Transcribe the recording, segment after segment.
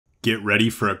Get ready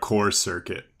for a core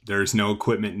circuit. There is no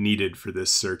equipment needed for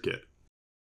this circuit.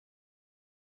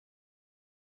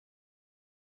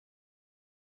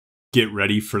 Get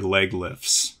ready for leg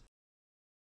lifts.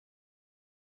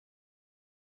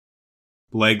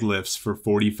 Leg lifts for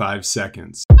 45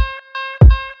 seconds.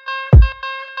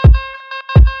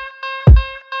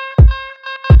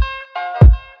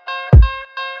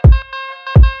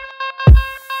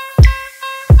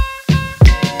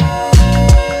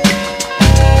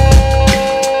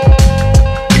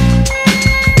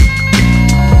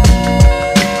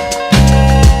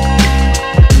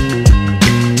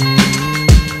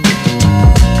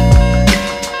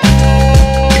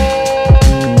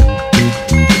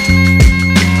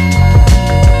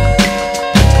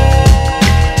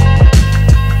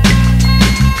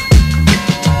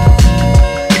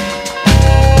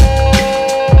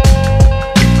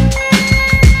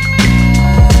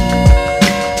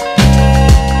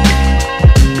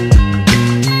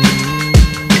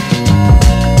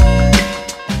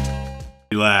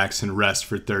 Relax and rest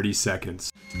for 30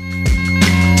 seconds.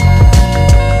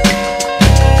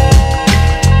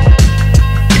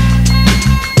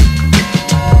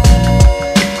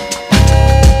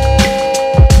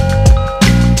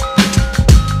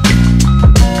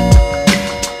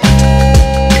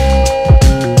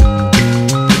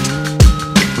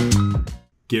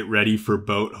 Get ready for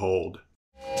boat hold.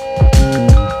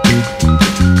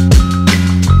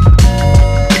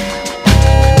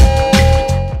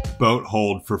 Boat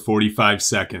hold for 45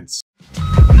 seconds.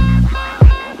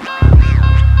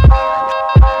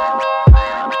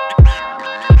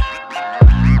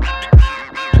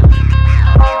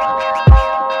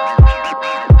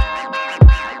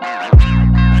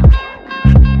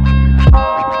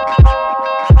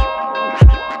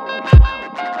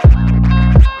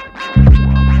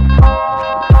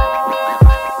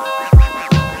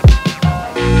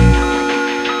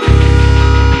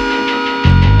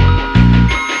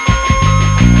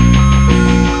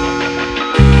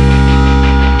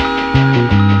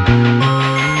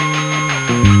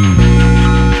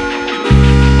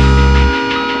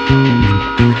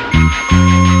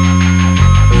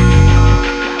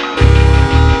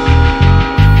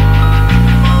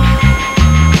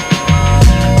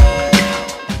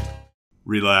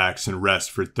 Relax and rest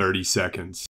for 30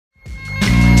 seconds.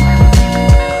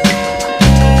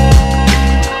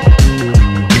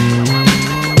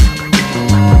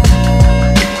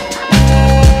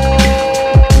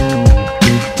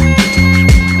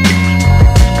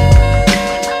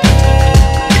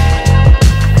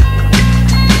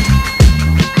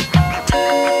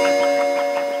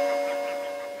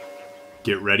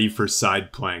 Get ready for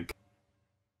side plank.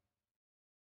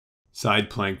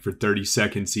 Side plank for 30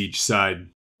 seconds each side.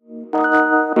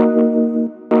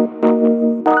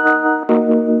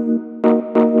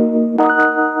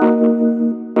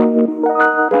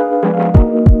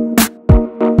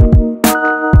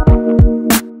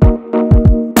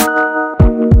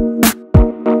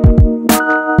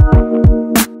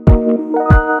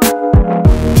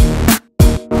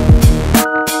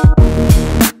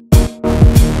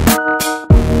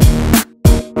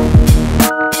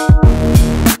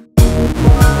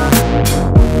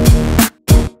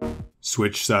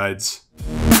 Switch sides.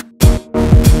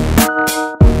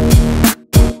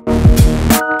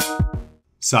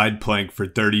 Side plank for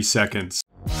 30 seconds.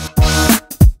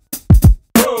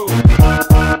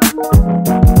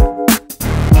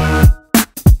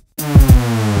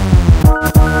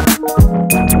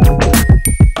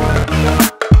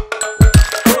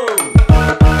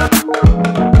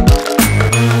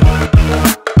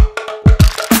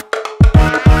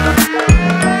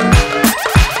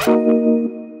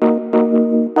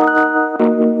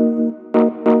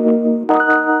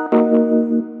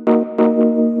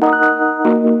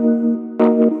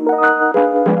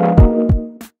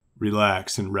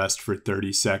 Relax and rest for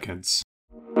 30 seconds.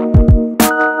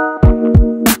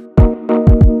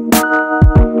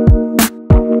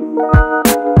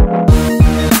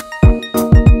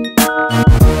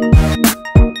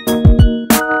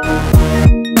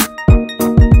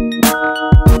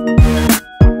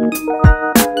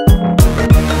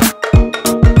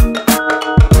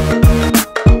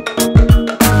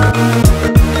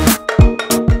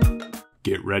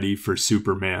 Get ready for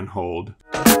Superman hold.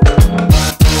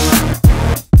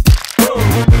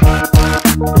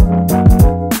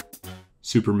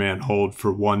 Superman hold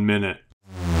for 1 minute.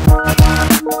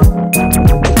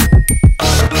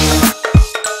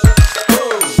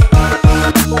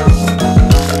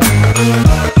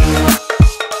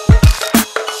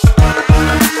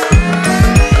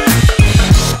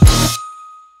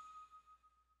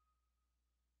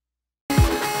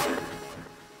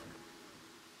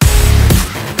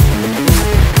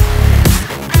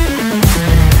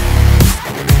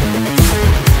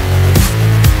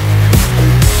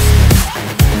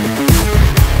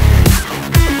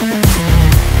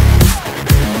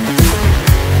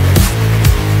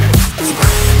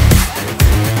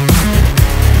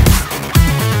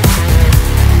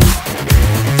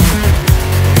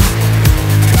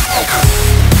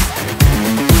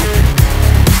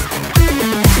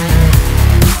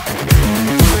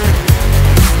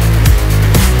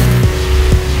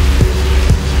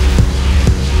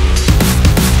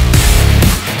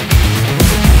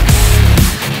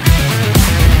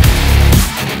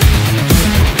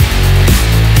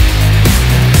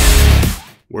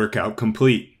 Workout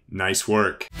complete. Nice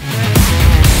work.